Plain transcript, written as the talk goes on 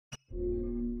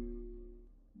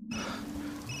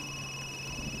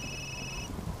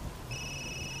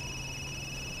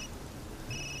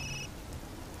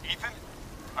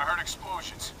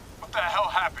questions. What the hell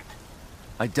happened?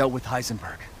 I dealt with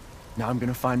Heisenberg. Now I'm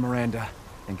gonna find Miranda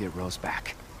and get Rose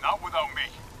back. Not without me.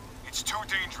 It's too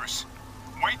dangerous.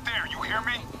 Wait there, you hear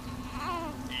me?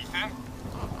 Ethan?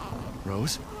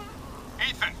 Rose?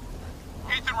 Ethan!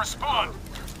 Ethan, respond!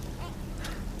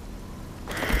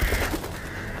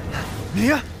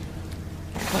 Mia?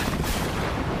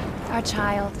 Our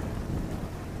child.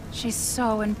 She's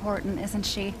so important, isn't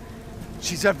she?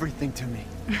 She's everything to me.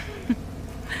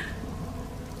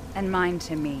 And mine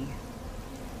to me.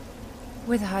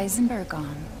 With Heisenberg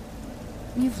gone,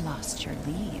 you've lost your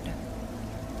lead.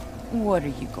 What are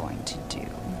you going to do?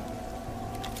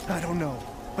 I don't know,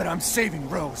 but I'm saving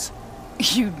Rose.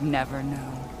 You'd never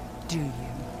know, do you?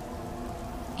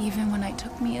 Even when I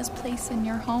took Mia's place in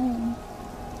your home.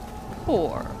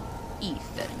 Poor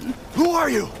Ethan. Who are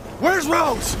you? Where's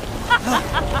Rose?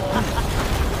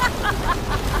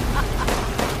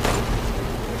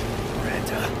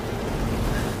 Miranda.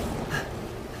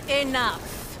 Enough.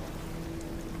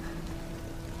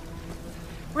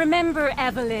 Remember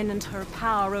Evelyn and her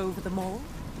power over them all?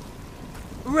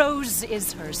 Rose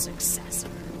is her successor.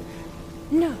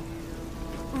 No.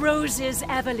 Rose is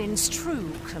Evelyn's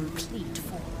true, complete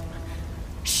form.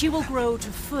 She will grow to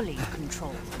fully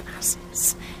control the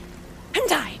masses.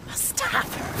 And I must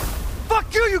have her.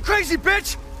 Fuck you, you crazy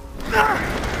bitch!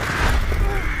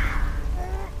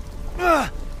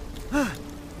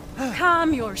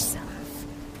 Calm yourself.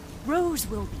 Rose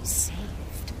will be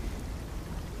saved.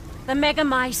 The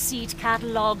Megamycete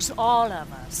catalogs all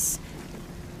of us.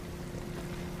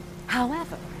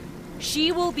 However,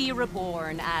 she will be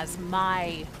reborn as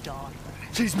my daughter.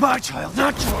 She's my child,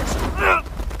 not yours!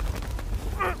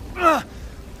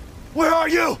 Where are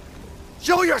you?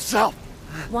 Show yourself!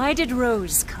 Why did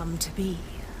Rose come to be?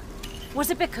 Was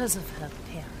it because of her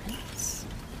parents?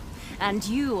 And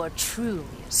you are truly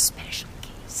a special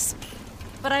case.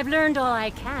 But I've learned all I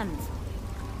can from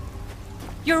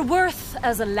you. Your worth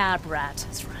as a lab rat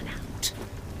has run out.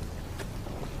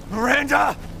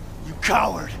 Miranda! You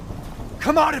coward!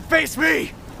 Come out and face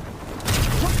me!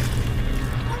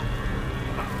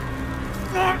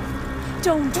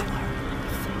 Don't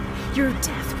worry. Your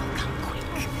death will come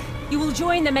quick. You will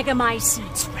join the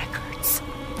Megamycete's records.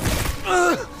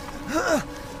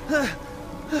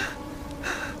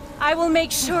 I will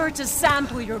make sure to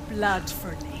sample your blood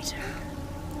for later.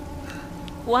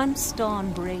 Once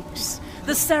dawn breaks,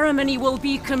 the ceremony will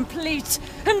be complete,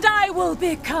 and I will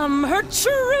become her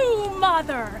true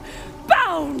mother,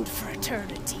 bound for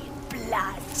eternity in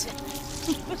blood.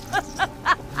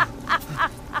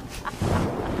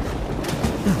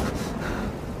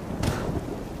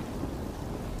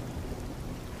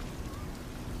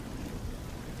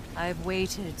 I've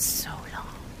waited so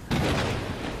long.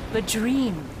 But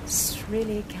dreams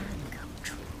really can come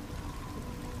true.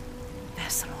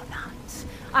 Vessel or not,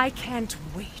 I can't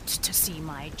wait to see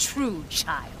my true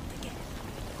child